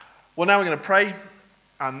Well, now we're going to pray,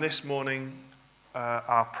 and this morning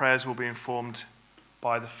our prayers will be informed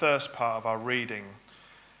by the first part of our reading.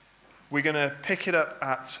 We're going to pick it up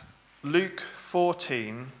at Luke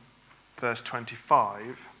 14, verse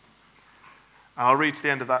 25. And I'll read to the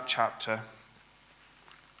end of that chapter,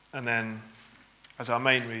 and then as our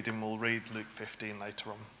main reading, we'll read Luke 15 later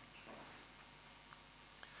on.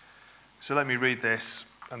 So let me read this,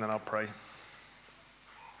 and then I'll pray.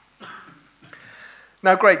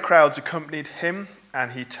 Now great crowds accompanied him,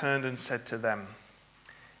 and he turned and said to them,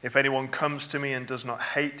 "If anyone comes to me and does not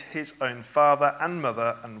hate his own father and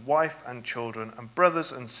mother and wife and children and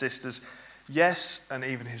brothers and sisters, yes, and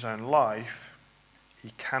even his own life, he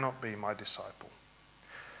cannot be my disciple.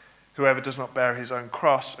 Whoever does not bear his own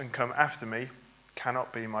cross and come after me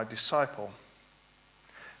cannot be my disciple.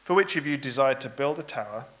 For which of you desired to build a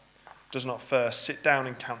tower does not first sit down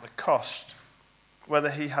and count the cost, whether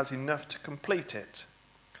he has enough to complete it?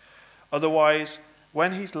 Otherwise,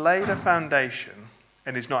 when he's laid a foundation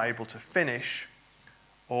and is not able to finish,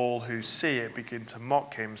 all who see it begin to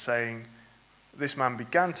mock him, saying, 'This man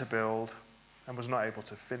began to build and was not able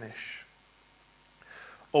to finish.'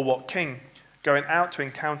 Or what king, going out to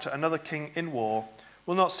encounter another king in war,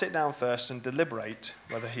 will not sit down first and deliberate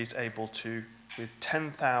whether he's able to, with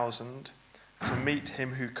 10,000, to meet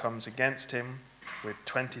him who comes against him with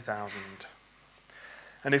 20,000?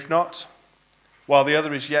 And if not, while the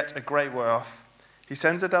other is yet a great way off, he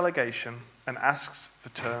sends a delegation and asks for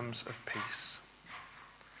terms of peace.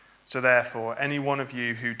 So therefore, any one of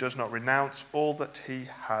you who does not renounce all that he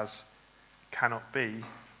has cannot be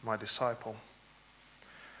my disciple.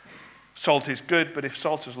 Salt is good, but if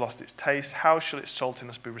salt has lost its taste, how shall its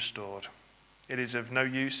saltiness be restored? It is of no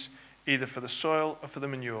use either for the soil or for the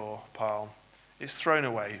manure pile. It's thrown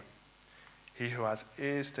away. He who has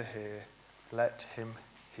ears to hear, let him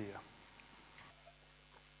hear."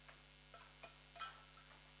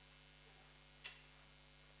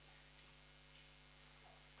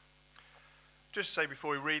 Just to say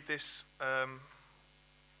before we read this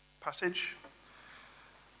passage,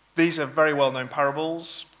 these are very well-known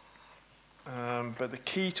parables, but the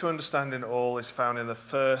key to understanding it all is found in the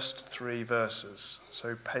first 3 verses,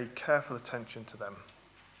 so pay careful attention to them.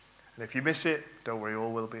 And if you miss it, don't worry,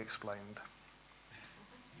 all will be explained.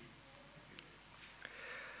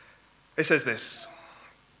 It says this: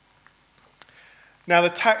 "Now the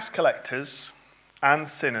tax collectors and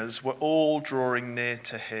sinners were all drawing near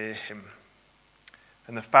to hear him.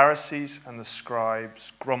 And the Pharisees and the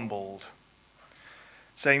scribes grumbled,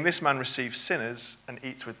 saying, 'This man receives sinners and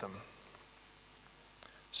eats with them.'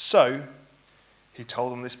 So he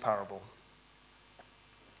told them this parable.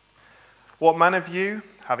 What man of you,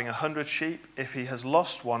 having 100 sheep, if he has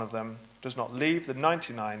lost one of them, does not leave the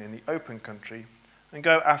 99 in the open country and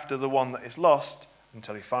go after the one that is lost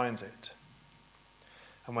until he finds it?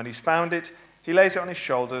 And when he's found it, he lays it on his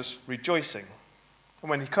shoulders, rejoicing. And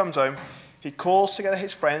when he comes home, he calls together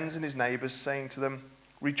his friends and his neighbors, saying to them,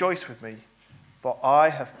 'Rejoice with me, for I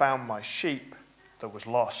have found my sheep that was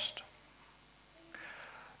lost.'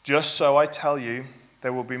 Just so I tell you,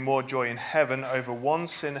 there will be more joy in heaven over one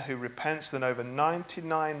sinner who repents than over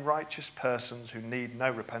 99 righteous persons who need no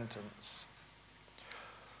repentance.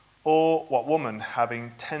 Or what woman,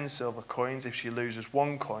 having 10 silver coins, if she loses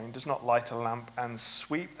one coin, does not light a lamp and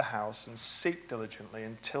sweep the house and seek diligently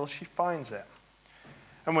until she finds it?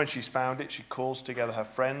 And when she's found it, she calls together her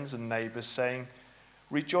friends and neighbors, saying,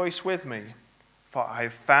 'Rejoice with me, for I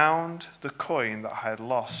have found the coin that I had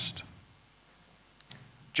lost.'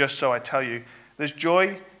 Just so I tell you, there's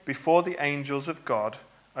joy before the angels of God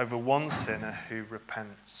over one sinner who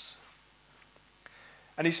repents."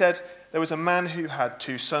 And he said, "There was a man who had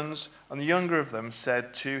 2 sons, and the younger of them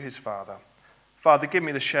said to his father, 'Father, give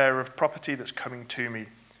me the share of property that's coming to me.'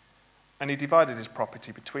 And he divided his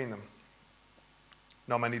property between them.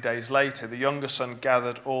 Not many days later, the younger son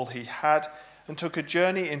gathered all he had and took a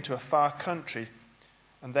journey into a far country,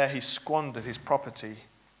 and there he squandered his property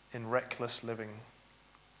in reckless living.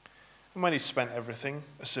 And when he spent everything,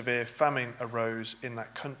 a severe famine arose in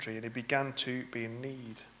that country, and he began to be in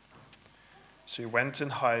need. So he went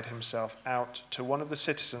and hired himself out to one of the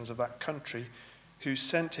citizens of that country, who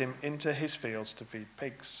sent him into his fields to feed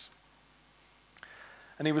pigs.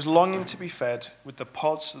 And he was longing to be fed with the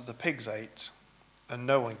pods that the pigs ate, and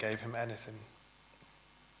no one gave him anything.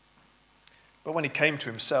 But when he came to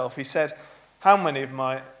himself, he said, 'How many of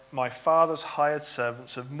my father's hired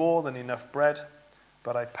servants have more than enough bread,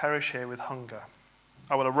 but I perish here with hunger?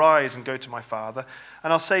 I will arise and go to my father,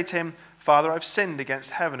 and I'll say to him, Father, I've sinned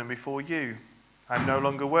against heaven and before you. I am no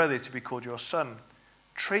longer worthy to be called your son.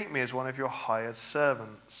 Treat me as one of your hired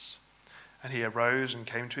servants.' And he arose and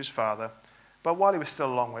came to his father. But while he was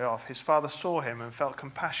still a long way off, his father saw him and felt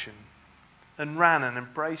compassion, and ran and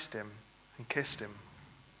embraced him and kissed him.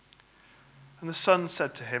 And the son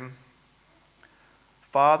said to him,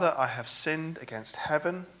 Father, I have sinned against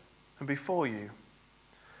heaven and before you.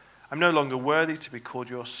 I'm no longer worthy to be called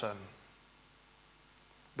your son.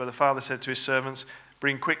 But the father said to his servants,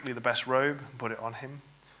 Bring quickly the best robe and put it on him,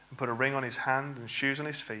 and put a ring on his hand and shoes on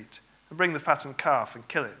his feet, and bring the fattened calf and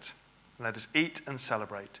kill it, and let us eat and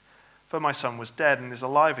celebrate. For my son was dead and is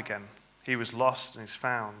alive again. He was lost and is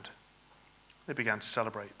found. They began to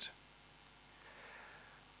celebrate.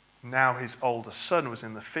 Now his older son was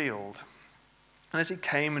in the field, and as he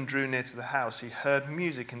came and drew near to the house, he heard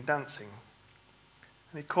music and dancing.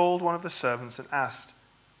 And he called one of the servants and asked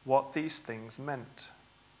what these things meant.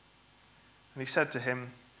 And he said to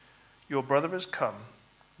him, Your brother has come,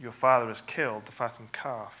 your father has killed the fattened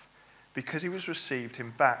calf, because he has received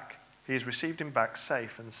him back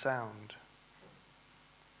safe and sound.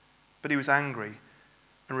 But he was angry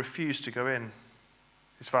and refused to go in.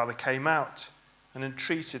 His father came out and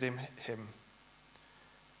entreated him.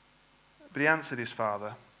 But he answered his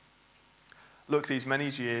father, Look, these many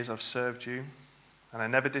years I've served you, and I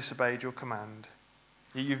never disobeyed your command.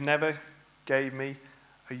 Yet you've never gave me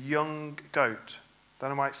a young goat that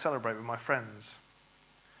I might celebrate with my friends.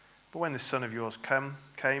 But when this son of yours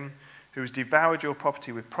came, who has devoured your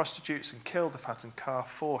property with prostitutes and killed the fattened calf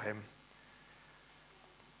for him.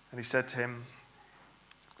 And he said to him,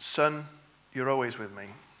 Son, you're always with me,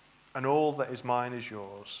 and all that is mine is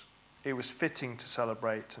yours. It was fitting to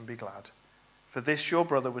celebrate and be glad. For this your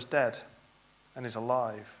brother was dead and is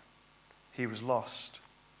alive. He was lost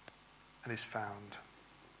and is found.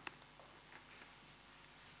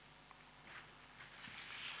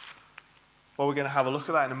 Well, we're going to have a look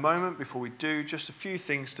at that in a moment. Before we do, just a few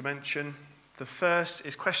things to mention. The first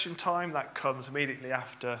is question time. That comes immediately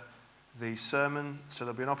after the sermon, so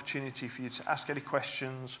there'll be an opportunity for you to ask any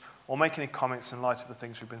questions or make any comments in light of the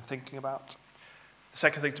things we've been thinking about. The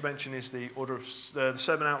second thing to mention is the order of the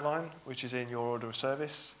sermon outline, which is in your order of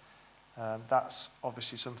service. That's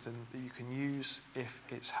obviously something that you can use if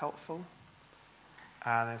it's helpful.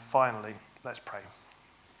 And then finally, let's pray.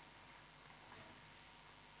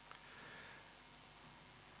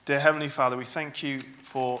 Dear Heavenly Father, we thank you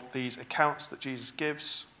for these accounts that Jesus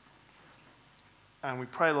gives. And we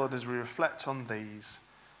pray, Lord, as we reflect on these,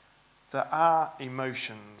 that our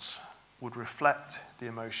emotions would reflect the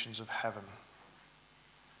emotions of heaven.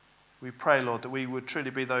 We pray, Lord, that we would truly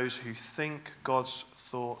be those who think God's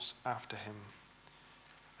thoughts after him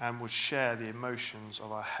and would share the emotions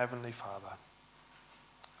of our Heavenly Father.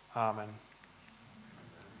 Amen.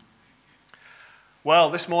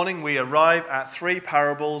 Well, this morning we arrive at three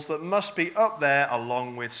parables that must be up there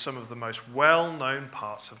along with some of the most well-known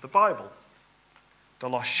parts of the Bible. The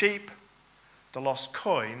lost sheep, the lost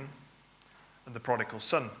coin, and the prodigal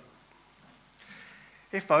son.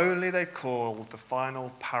 If only they called the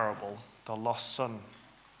final parable the lost son,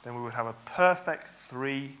 then we would have a perfect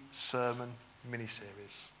 3-sermon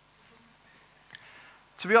mini-series.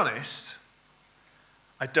 To be honest,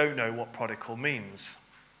 I don't know what prodigal means.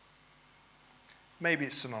 Maybe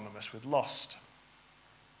it's synonymous with lost.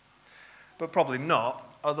 But probably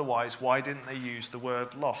not, otherwise why didn't they use the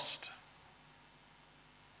word lost?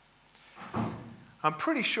 I'm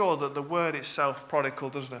pretty sure that the word itself,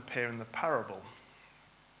 prodigal, doesn't appear in the parable.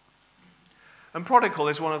 And prodigal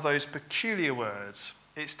is one of those peculiar words.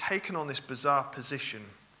 It's taken on this bizarre position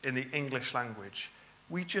in the English language.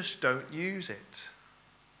 We just don't use it.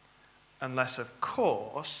 Unless, of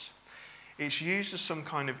course, it's used as some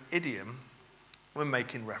kind of idiom when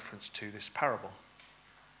making reference to this parable.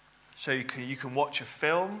 So you can watch a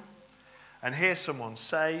film and hear someone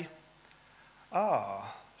say,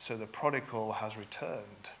 so the prodigal has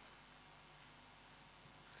returned.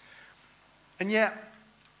 And yet,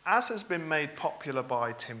 as has been made popular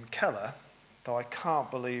by Tim Keller, though I can't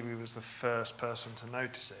believe he was the first person to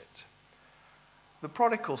notice it, the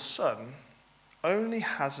prodigal son only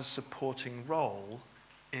has a supporting role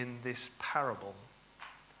in this parable.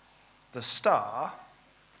 The star,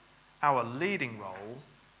 our leading role,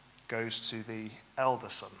 goes to the elder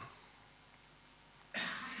son.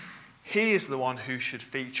 He is the one who should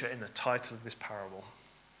feature in the title of this parable.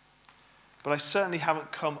 But I certainly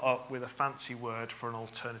haven't come up with a fancy word for an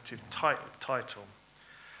alternative title.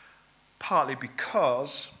 Partly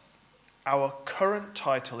because our current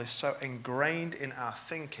title is so ingrained in our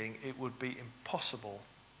thinking, it would be impossible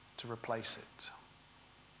to replace it.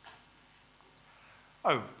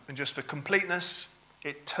 Oh, and just for completeness,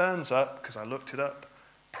 it turns up, because I looked it up,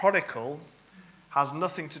 prodigal has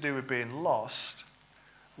nothing to do with being lost.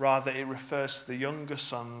 Rather, it refers to the younger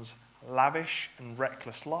son's lavish and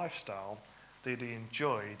reckless lifestyle that he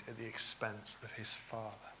enjoyed at the expense of his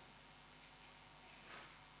father.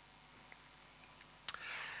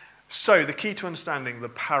 So, the key to understanding the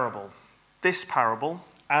parable, this parable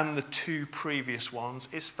and the two previous ones,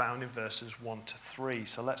 is found in verses 1 to 3.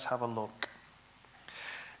 So let's have a look.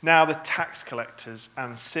 Now the tax collectors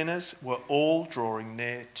and sinners were all drawing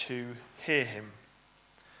near to hear him.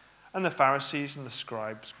 And the Pharisees and the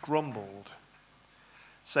scribes grumbled,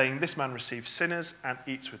 saying, "This man receives sinners and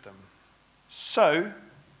eats with them." So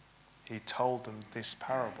he told them this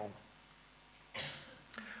parable.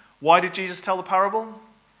 Why did Jesus tell the parable?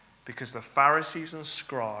 Because the Pharisees and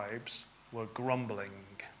scribes were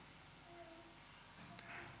grumbling.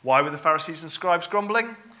 Why were the Pharisees and scribes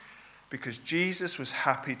grumbling? Because Jesus was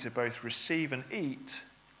happy to both receive and eat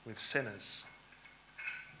with sinners.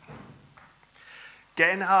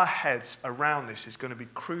 Getting our heads around this is going to be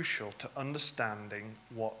crucial to understanding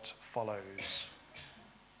what follows.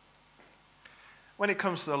 When it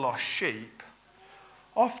comes to the lost sheep,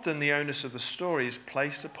 often the onus of the story is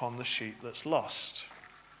placed upon the sheep that's lost.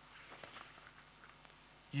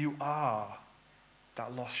 You are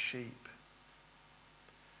that lost sheep.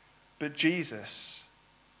 But Jesus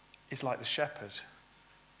is like the shepherd.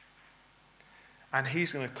 And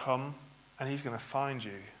he's going to come and he's going to find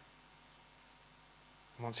you.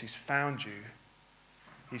 And once he's found you,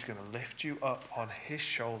 he's going to lift you up on his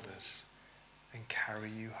shoulders and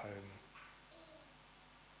carry you home.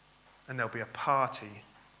 And there'll be a party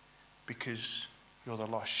because you're the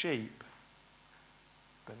lost sheep,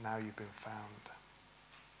 but now you've been found.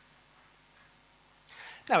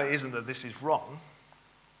 Now, it isn't that this is wrong.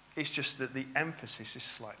 It's just that the emphasis is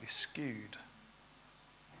slightly skewed.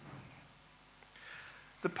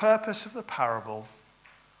 The purpose of the parable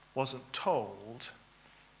wasn't told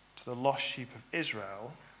to the lost sheep of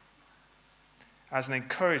Israel as an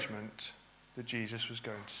encouragement that Jesus was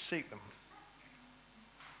going to seek them.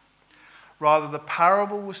 Rather, the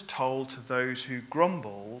parable was told to those who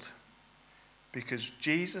grumbled because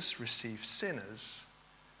Jesus received sinners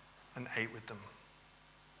and ate with them.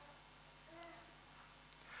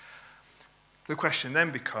 The question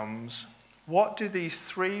then becomes, what do these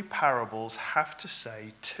three parables have to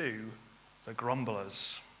say to the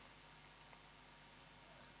grumblers?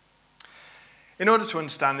 In order to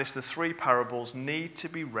understand this, the three parables need to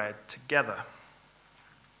be read together.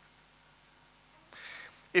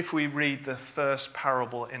 If we read the first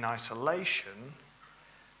parable in isolation,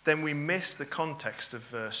 then we miss the context of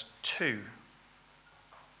verse 2.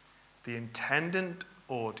 The intended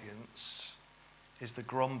audience is the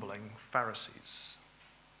grumbling Pharisees.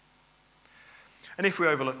 And if we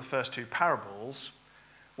overlook the first two parables,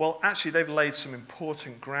 well, actually they've laid some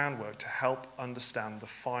important groundwork to help understand the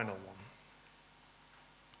final one.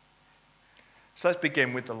 So let's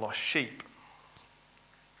begin with the lost sheep.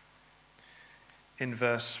 In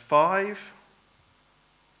verse 5,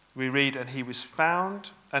 we read, "And he was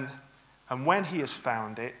found, and when he has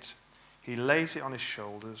found it, he lays it on his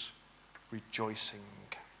shoulders, rejoicing."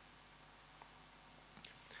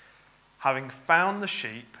 Having found the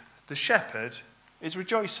sheep, the shepherd is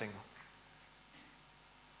rejoicing.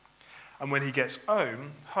 And when he gets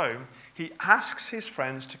home, he asks his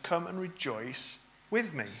friends to come and rejoice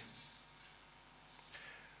with me.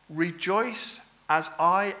 Rejoice as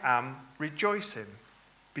I am rejoicing,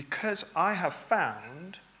 because I have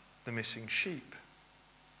found the missing sheep.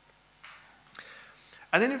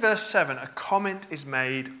 And then in verse 7, a comment is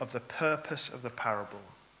made of the purpose of the parable.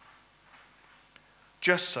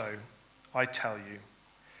 "Just so, I tell you,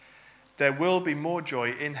 there will be more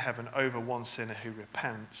joy in heaven over one sinner who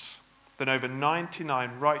repents than over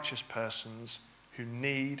 99 righteous persons who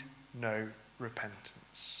need no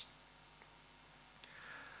repentance."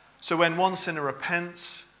 So when one sinner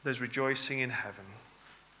repents, there's rejoicing in heaven.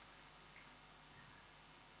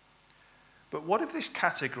 But what if this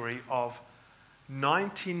category of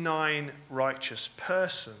 99 righteous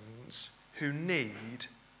persons who need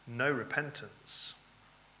no repentance?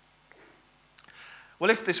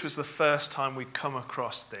 Well, if this was the first time we'd come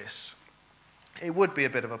across this, it would be a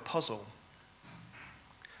bit of a puzzle.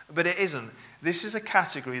 But it isn't. This is a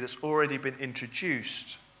category that's already been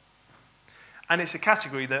introduced. And it's a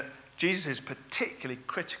category that Jesus is particularly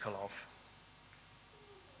critical of.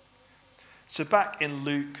 So back in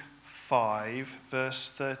Luke 5,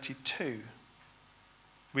 verse 32,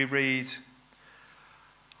 we read,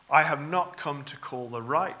 "I have not come to call the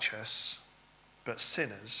righteous, but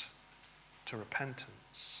sinners to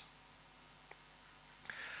repentance."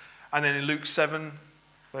 And then in Luke 7,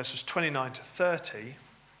 verses 29 to 30,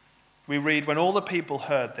 we read, "When all the people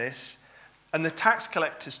heard this, And the tax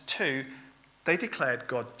collectors too, they declared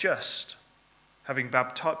God just, having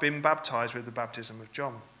been baptized with the baptism of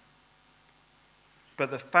John.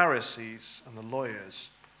 But the Pharisees and the lawyers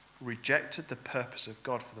rejected the purpose of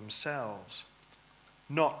God for themselves,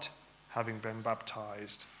 not having been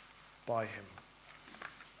baptized by him.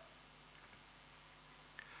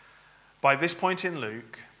 By this point in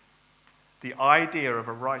Luke, the idea of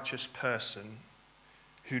a righteous person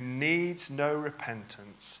who needs no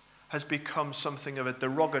repentance has become something of a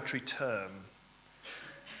derogatory term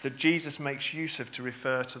that Jesus makes use of to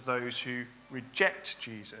refer to those who reject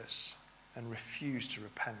Jesus and refuse to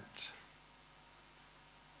repent.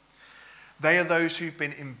 They are those who've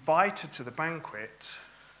been invited to the banquet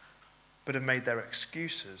but have made their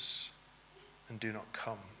excuses and do not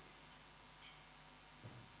come.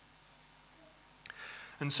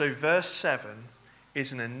 And so verse 7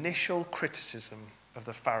 is an initial criticism of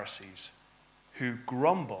the Pharisees who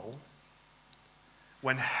grumble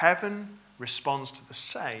when heaven responds to the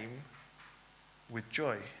same with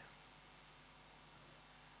joy.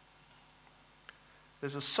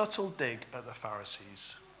 There's a subtle dig at the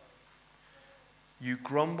Pharisees. You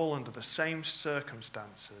grumble under the same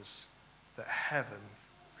circumstances that heaven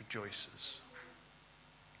rejoices.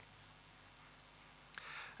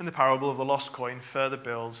 And the parable of the lost coin further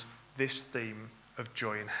builds this theme of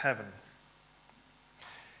joy in heaven.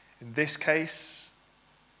 In this case,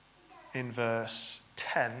 in verse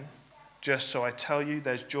 10, just so I tell you,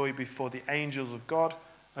 there's joy before the angels of God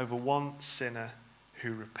over one sinner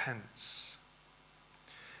who repents.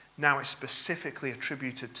 Now it's specifically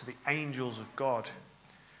attributed to the angels of God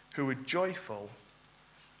who are joyful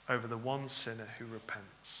over the one sinner who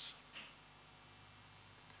repents.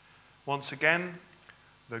 Once again,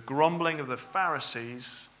 the grumbling of the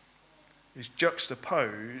Pharisees is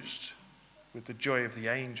juxtaposed with the joy of the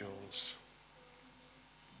angels.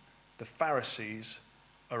 The Pharisees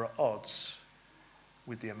are at odds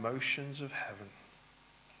with the emotions of heaven.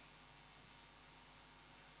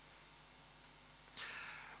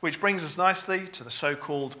 Which brings us nicely to the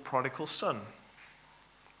so-called prodigal son.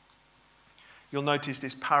 You'll notice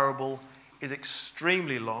this parable is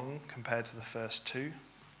extremely long compared to the first two.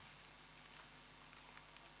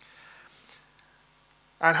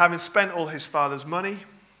 And having spent all his father's money,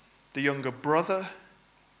 the younger brother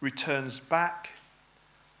returns back,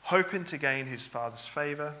 hoping to gain his father's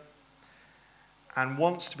favor, and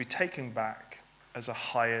wants to be taken back as a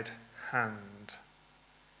hired hand.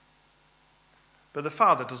 But the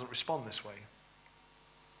father doesn't respond this way.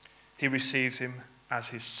 He receives him as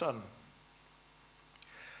his son.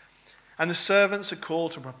 And the servants are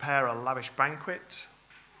called to prepare a lavish banquet,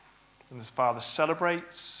 and the father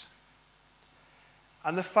celebrates.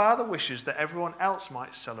 And the father wishes that everyone else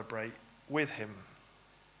might celebrate with him.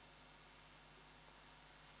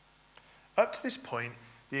 Up to this point,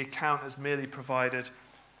 the account has merely provided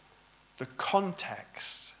the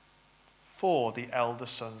context for the elder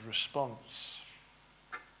son's response.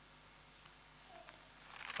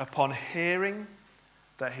 Upon hearing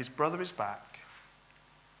that his brother is back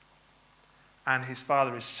and his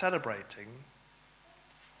father is celebrating,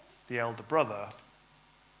 the elder brother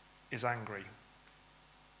is angry.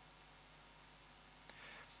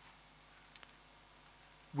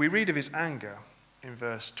 We read of his anger in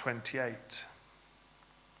verse 28.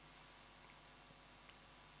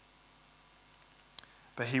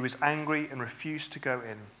 But he was angry and refused to go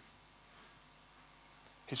in.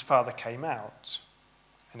 His father came out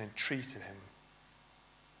and entreated him.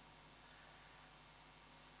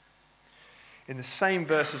 In the same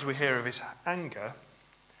verses we hear of his anger,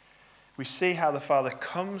 we see how the father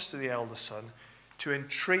comes to the elder son to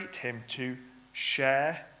entreat him to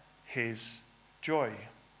share his joy.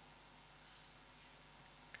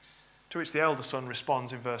 To which the elder son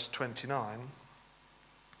responds in verse 29.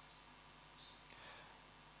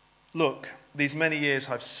 Look, these many years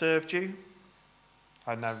I've served you.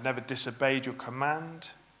 I've never disobeyed your command.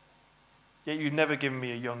 Yet you've never given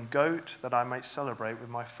me a young goat that I might celebrate with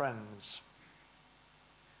my friends.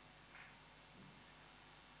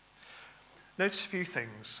 Notice a few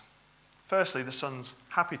things. Firstly, the son's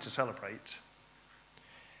happy to celebrate.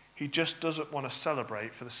 He just doesn't want to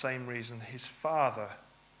celebrate for the same reason his father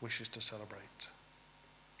wishes to celebrate.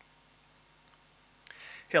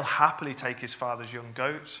 He'll happily take his father's young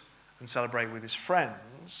goat and celebrate with his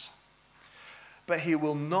friends, but he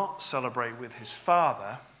will not celebrate with his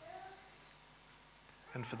father,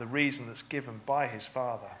 and for the reason that's given by his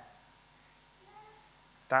father.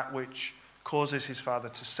 That which causes his father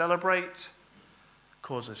to celebrate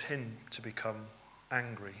causes him to become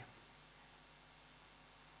angry.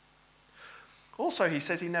 Also, he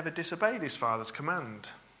says he never disobeyed his father's command.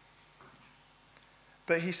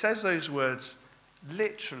 But he says those words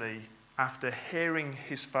literally after hearing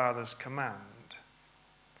his father's command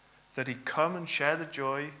that he come and share the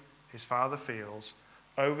joy his father feels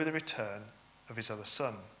over the return of his other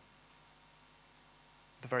son.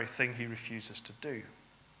 The very thing he refuses to do.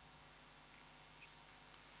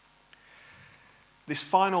 This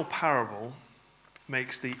final parable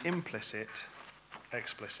makes the implicit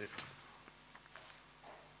explicit.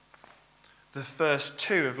 The first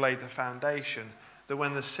two have laid the foundation that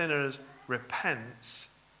when the sinner repents,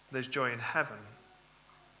 there's joy in heaven.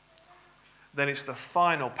 Then it's the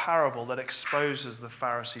final parable that exposes the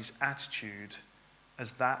Pharisees' attitude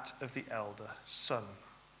as that of the elder son.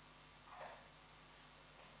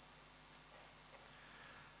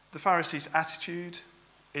 The Pharisees' attitude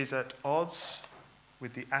is at odds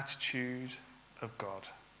with the attitude of God.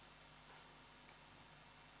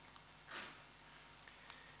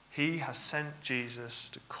 He has sent Jesus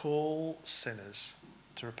to call sinners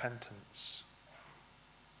to repentance.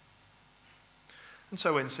 And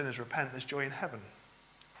so when sinners repent, there's joy in heaven.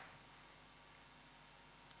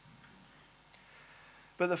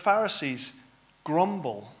 But the Pharisees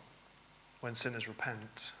grumble when sinners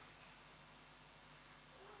repent.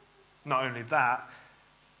 Not only that,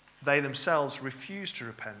 they themselves refuse to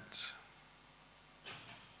repent.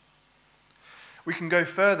 We can go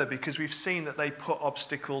further because we've seen that they put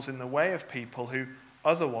obstacles in the way of people who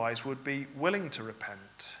otherwise would be willing to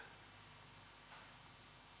repent.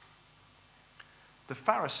 The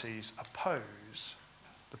Pharisees oppose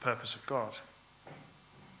the purpose of God.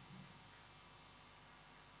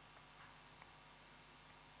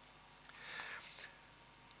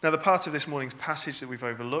 Now, the part of this morning's passage that we've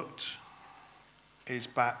overlooked is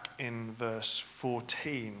back in verse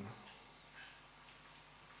 14.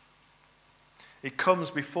 It comes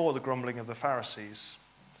before the grumbling of the Pharisees,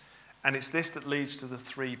 and it's this that leads to the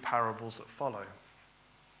three parables that follow.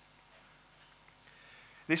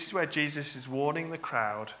 This is where Jesus is warning the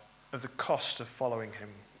crowd of the cost of following him.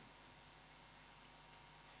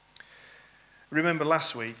 Remember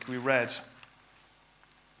last week we read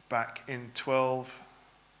back in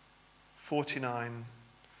 12:49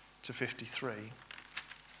 to 53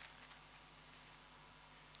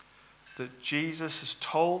 that Jesus has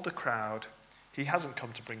told the crowd he hasn't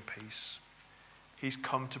come to bring peace, he's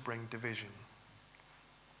come to bring division.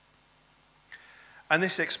 And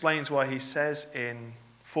this explains why he says in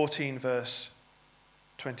 14 verse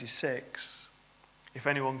 26, if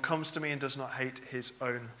anyone comes to me and does not hate his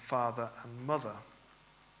own father and mother.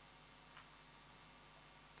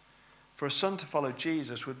 For a son to follow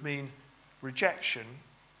Jesus would mean rejection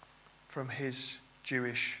from his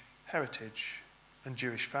Jewish heritage and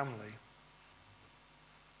Jewish family.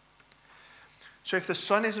 So if the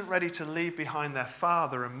son isn't ready to leave behind their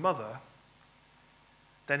father and mother,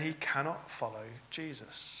 then he cannot follow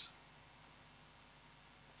Jesus.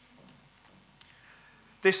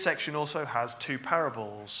 This section also has two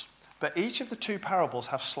parables, but each of the two parables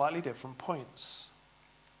have slightly different points.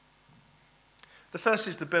 The first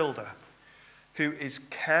is the builder, who is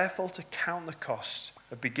careful to count the cost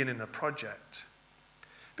of beginning a project,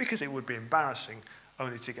 because it would be embarrassing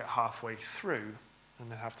only to get halfway through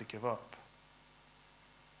and then have to give up.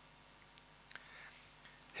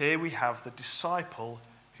 Here we have the disciple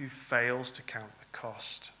who fails to count the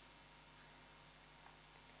cost.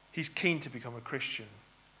 He's keen to become a Christian,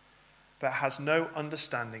 but has no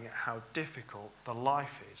understanding of how difficult the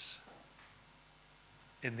life is.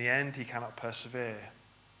 In the end, he cannot persevere.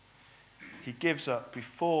 He gives up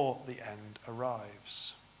before the end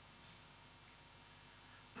arrives.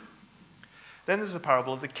 Then there's the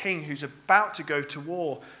parable of the king who's about to go to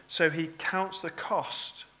war, so he counts the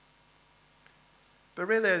cost. But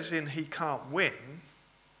realizing he can't win,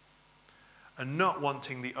 and not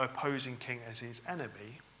wanting the opposing king as his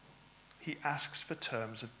enemy, he asks for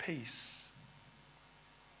terms of peace.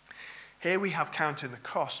 Here we have counting the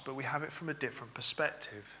cost, but we have it from a different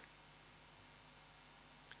perspective.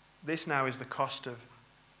 This now is the cost of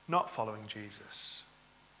not following Jesus.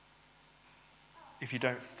 If you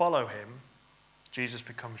don't follow him, Jesus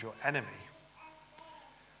becomes your enemy,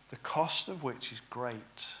 the cost of which is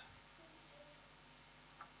great.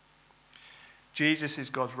 Jesus is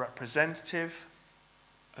God's representative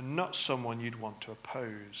and not someone you'd want to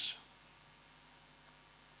oppose.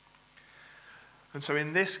 And so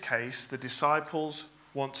in this case, the disciples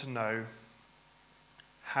want to know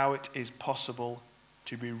how it is possible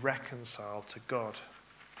to be reconciled to God.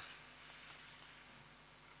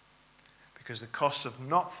 Because the cost of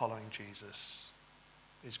not following Jesus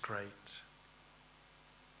is great.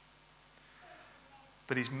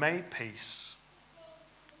 But he's made peace.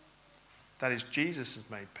 That is, Jesus has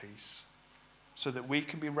made peace, so that we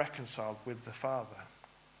can be reconciled with the Father.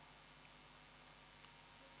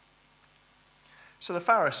 So the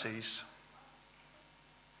Pharisees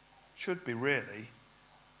should be really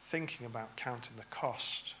thinking about counting the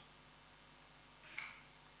cost.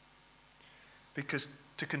 Because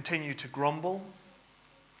to continue to grumble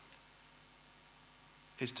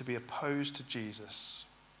is to be opposed to Jesus.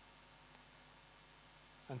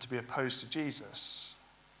 And to be opposed to Jesus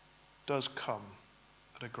does come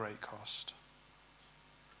at a great cost.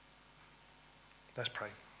 Let's pray.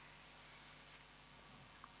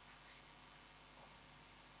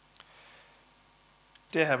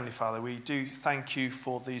 Dear Heavenly Father, we do thank you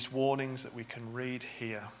for these warnings that we can read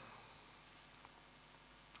here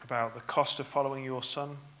about the cost of following your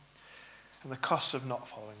Son and the cost of not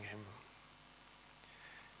following him.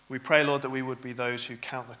 We pray, Lord, that we would be those who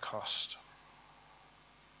count the cost.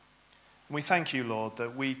 And we thank you, Lord,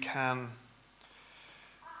 that we can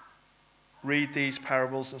read these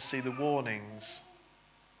parables and see the warnings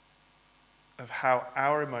of how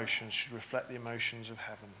our emotions should reflect the emotions of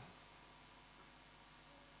heaven.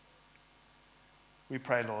 We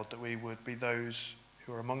pray, Lord, that we would be those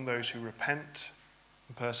who are among those who repent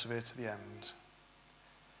and persevere to the end.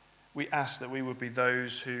 We ask that we would be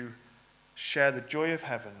those who share the joy of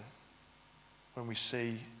heaven when we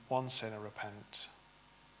see one sinner repent.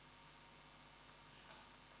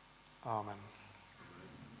 Amen.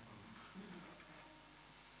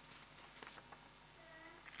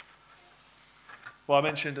 Well, I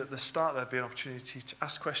mentioned at the start there'd be an opportunity to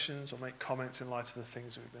ask questions or make comments in light of the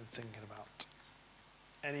things that we've been thinking about.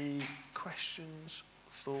 Any questions,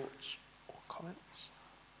 thoughts, or comments?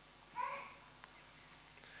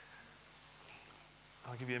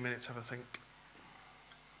 I'll give you a minute to have a think.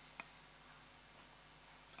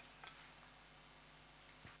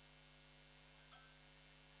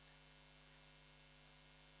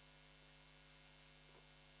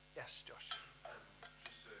 Yes, Josh.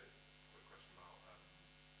 Just a quick question about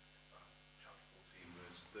chapter 14,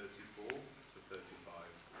 verse 34 to 35,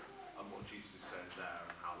 and what Jesus said there,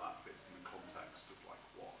 and how that fits in the context of like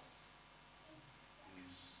what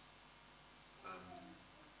he's, how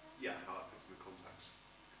that fits in the context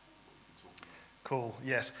of what you've been talking about. Cool.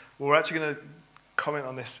 Yes. Well, we're actually going to comment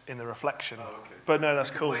on this in the reflection. Oh, okay. But no,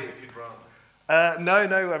 that's cool. Wait if you'd rather.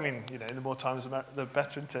 No. I mean, the more times the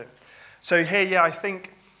better, isn't it? So here, I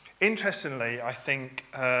think. Interestingly, I think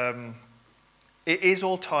it is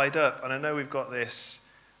all tied up, and I know we've got this,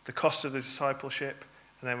 the cost of the discipleship,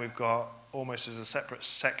 and then we've got, almost as a separate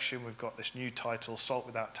section, we've got this new title, Salt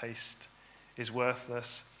Without Taste is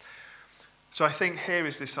Worthless. So I think here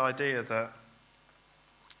is this idea that,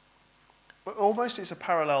 but almost it's a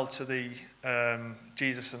parallel to the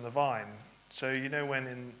Jesus and the vine. So when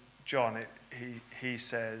in John he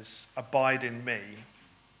says, abide in me,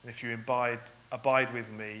 and if you abide with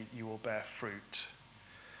me, you will bear fruit.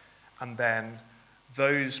 And then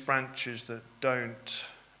those branches that don't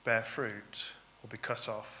bear fruit will be cut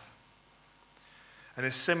off. And in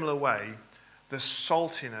a similar way, the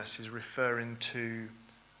saltiness is referring to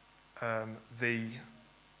the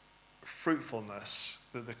fruitfulness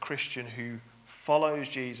that the Christian who follows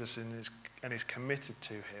Jesus and is committed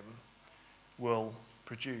to him will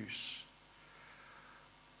produce.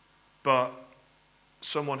 But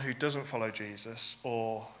someone who doesn't follow Jesus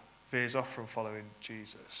or veers off from following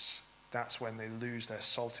Jesus, that's when they lose their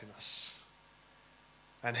saltiness.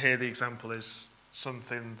 And here the example is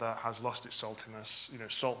something that has lost its saltiness.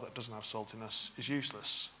 Salt that doesn't have saltiness is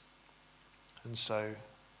useless. And so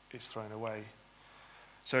it's thrown away.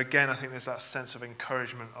 So again, I think there's that sense of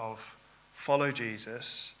encouragement of follow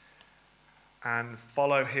Jesus and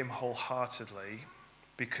follow him wholeheartedly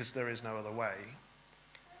because there is no other way.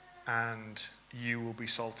 And you will be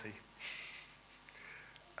salty.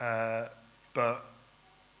 But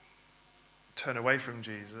turn away from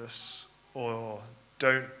Jesus or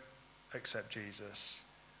don't accept Jesus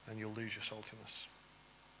and you'll lose your saltiness.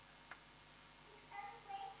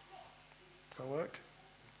 Does that work?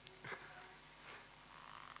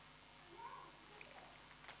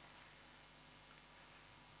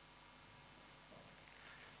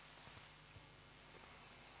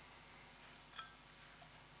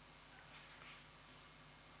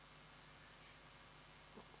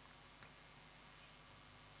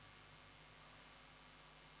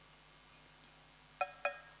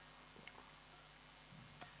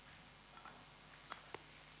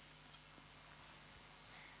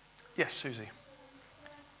 Yes, Susie.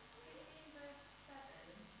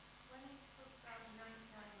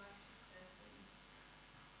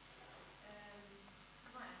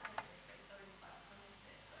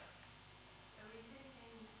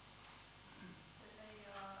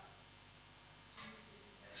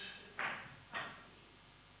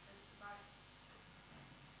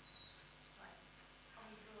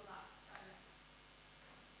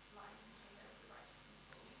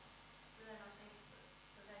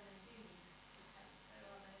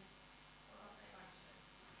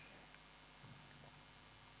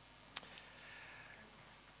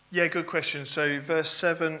 Yeah, good question. So, verse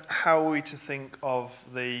 7, how are we to think of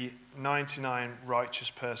the 99 righteous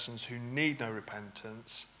persons who need no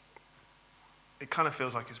repentance? It kind of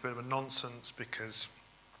feels like it's a bit of a nonsense because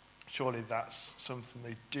surely that's something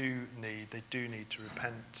they do need. They do need to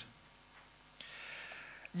repent.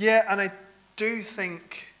 Yeah, and I do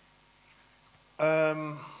think,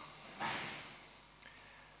 I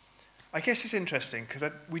guess it's interesting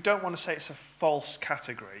because we don't want to say it's a false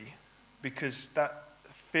category because that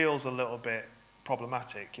feels a little bit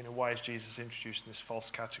problematic. You know, why is Jesus introducing this false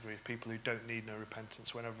category of people who don't need no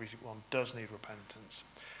repentance when everyone does need repentance?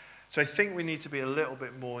 So I think we need to be a little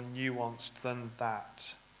bit more nuanced than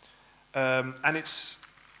that. And it's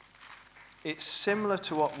similar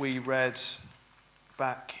to what we read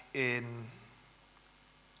back in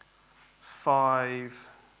 5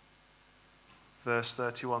 verse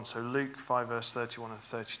 31. So Luke 5 verse 31 and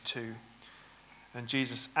 32. And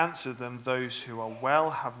Jesus answered them, those who are well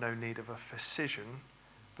have no need of a physician,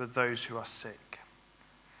 but those who are sick.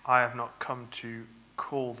 I have not come to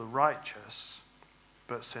call the righteous,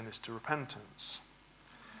 but sinners to repentance.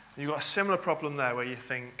 And you've got a similar problem there where you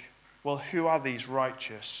think, well, who are these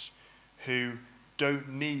righteous who don't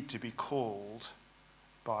need to be called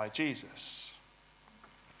by Jesus?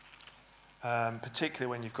 Particularly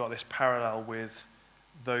when you've got this parallel with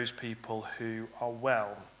those people who are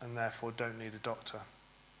well and therefore don't need a doctor.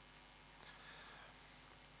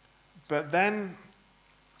 But then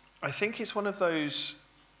I think it's one of those,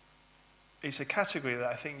 it's a category that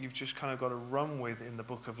I think you've just kind of got to run with in the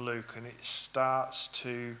book of Luke, and it starts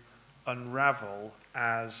to unravel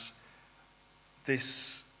as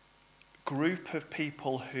this group of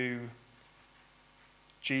people who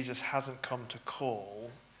Jesus hasn't come to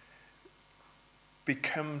call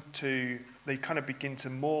they kind of begin to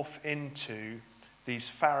morph into these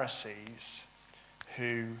Pharisees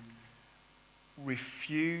who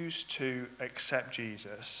refuse to accept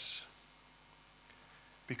Jesus,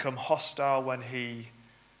 become hostile when he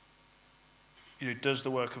does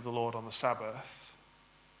the work of the Lord on the Sabbath.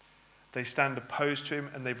 They stand opposed to him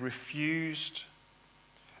and they've refused.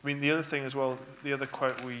 I mean, the other thing as well, the other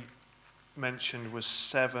quote we mentioned was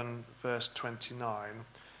 7 verse 29.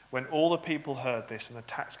 When all the people heard this, and the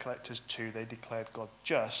tax collectors too, they declared God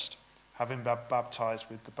just, having been baptized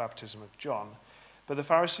with the baptism of John. But the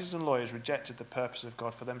Pharisees and lawyers rejected the purpose of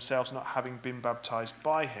God for themselves, not having been baptized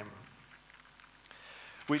by him.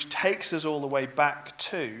 Which takes us all the way back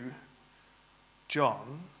to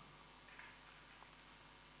John.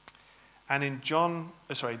 And in John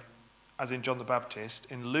the Baptist,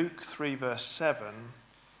 in Luke 3 verse 7,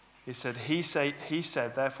 he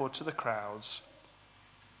said, therefore to the crowds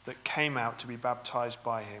that came out to be baptized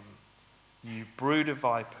by him, you brood of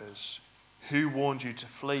vipers, who warned you to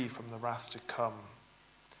flee from the wrath to come?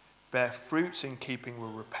 Bear fruits in keeping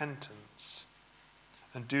with repentance,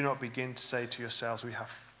 and do not begin to say to yourselves, we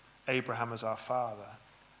have Abraham as our father.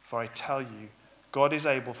 For I tell you, God is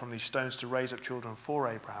able from these stones to raise up children for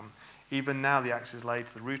Abraham. Even now the axe is laid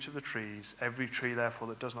to the root of the trees. Every tree, therefore,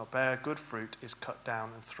 that does not bear good fruit is cut down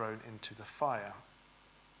and thrown into the fire.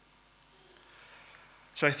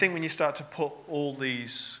 So I think when you start to put all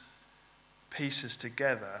these pieces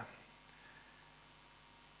together,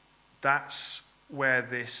 that's where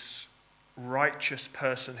this righteous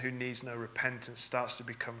person who needs no repentance starts to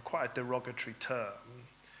become quite a derogatory term,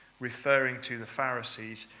 referring to the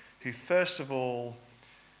Pharisees who first of all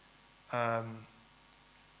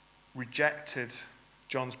rejected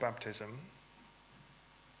John's baptism,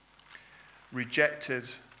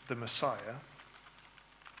 rejected the Messiah.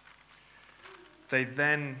 They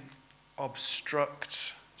then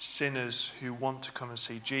obstruct sinners who want to come and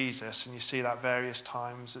see Jesus, and you see that various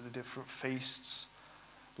times at the different feasts,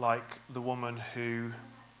 like the woman who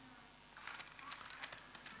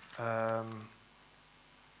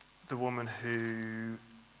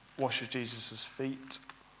washes Jesus' feet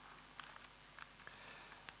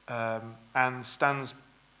and stands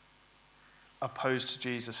opposed to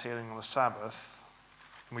Jesus healing on the Sabbath.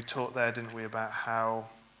 And we talked there, didn't we, about how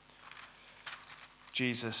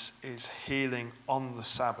Jesus is healing on the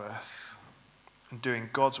Sabbath and doing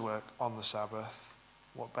God's work on the Sabbath.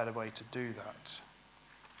 What better way to do that?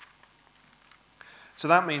 So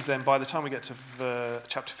that means then by the time we get to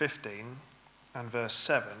chapter 15 and verse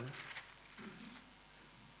 7,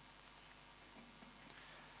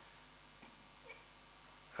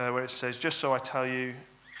 where it says, just so I tell you,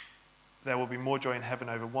 there will be more joy in heaven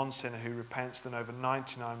over one sinner who repents than over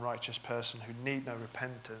 99 righteous persons who need no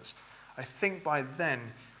repentance. I think by then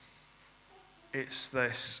it's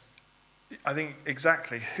this, I think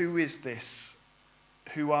exactly who is this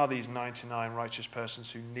who are these 99 righteous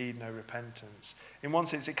persons who need no repentance? In one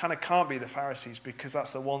sense, it kind of can't be the Pharisees because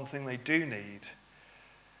that's the one thing they do need.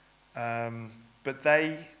 But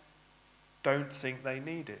they don't think they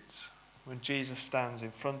need it. When Jesus stands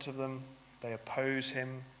in front of them, they oppose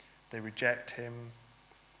him, they reject him,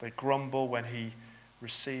 they grumble when he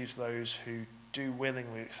receives those who do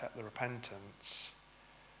willingly accept the repentance.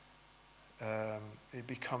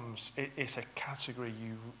 It's a category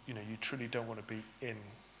you truly don't want to be in.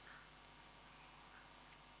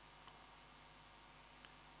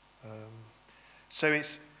 So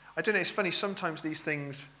it's funny, sometimes these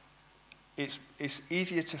things, it's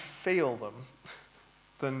easier to feel them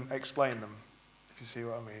than explain them, if you see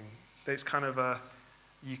what I mean. It's kind of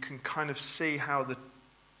you can kind of see how the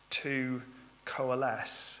two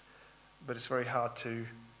coalesce, but it's very hard to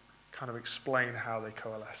kind of explain how they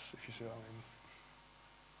coalesce, if you see what I mean.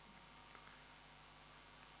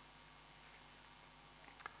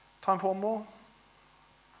 Time for one more?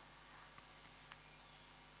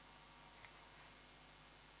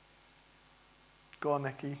 Go on,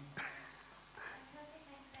 Nikki.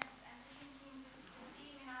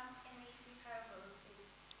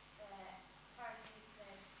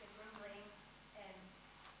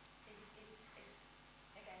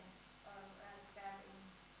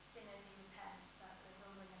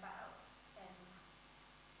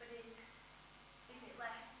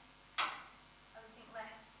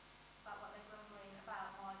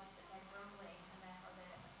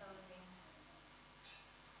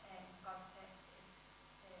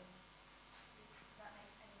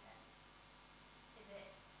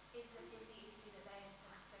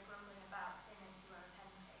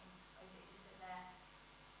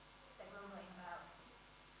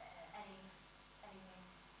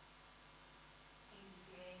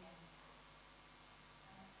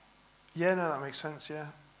 Yeah, no, that makes sense, yeah.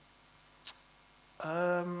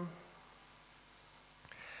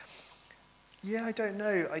 Yeah, I don't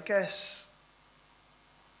know. I guess,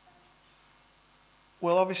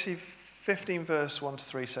 well, obviously 15 verse 1 to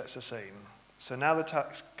 3 sets the scene. So now the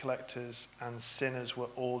tax collectors and sinners were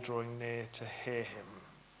all drawing near to hear him.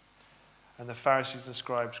 And the Pharisees and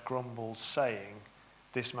scribes grumbled, saying,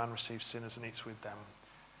 "This man receives sinners and eats with them."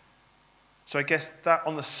 So I guess that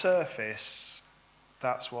on the surface,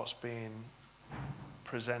 that's what's being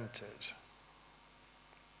presented.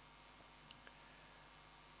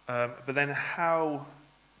 But then how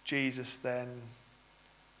Jesus then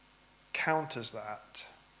counters that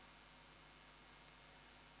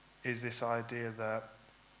is this idea that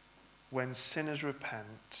when sinners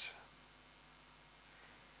repent,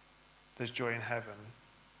 there's joy in heaven.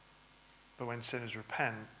 But when sinners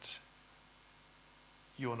repent,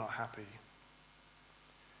 you're not happy.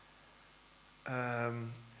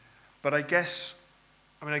 But I guess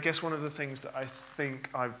one of the things that I think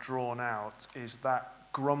I've drawn out is that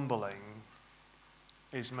grumbling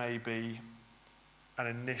is maybe an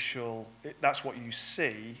initial, that's what you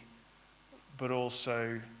see, but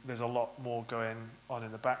also there's a lot more going on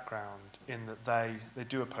in the background in that they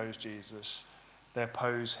do oppose Jesus. They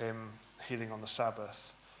oppose him healing on the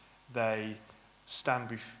Sabbath. They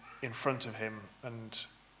stand in front of him and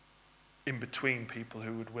in between people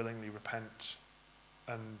who would willingly repent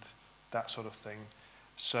and that sort of thing.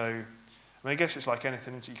 So, I guess it's like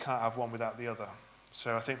anything, you can't have one without the other.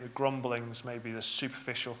 So I think the grumbling's maybe the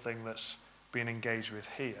superficial thing that's being engaged with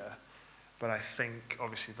here, but I think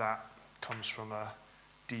obviously that comes from a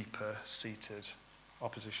deeper seated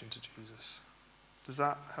opposition to Jesus. Does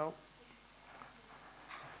that help?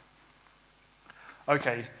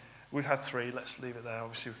 Okay, we've had 3, let's leave it there.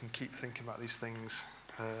 Obviously we can keep thinking about these things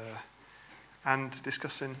and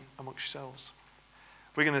discussing amongst yourselves.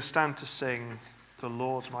 We're going to stand to sing "The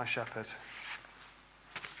Lord's My Shepherd."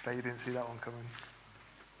 Bet you didn't see that one coming.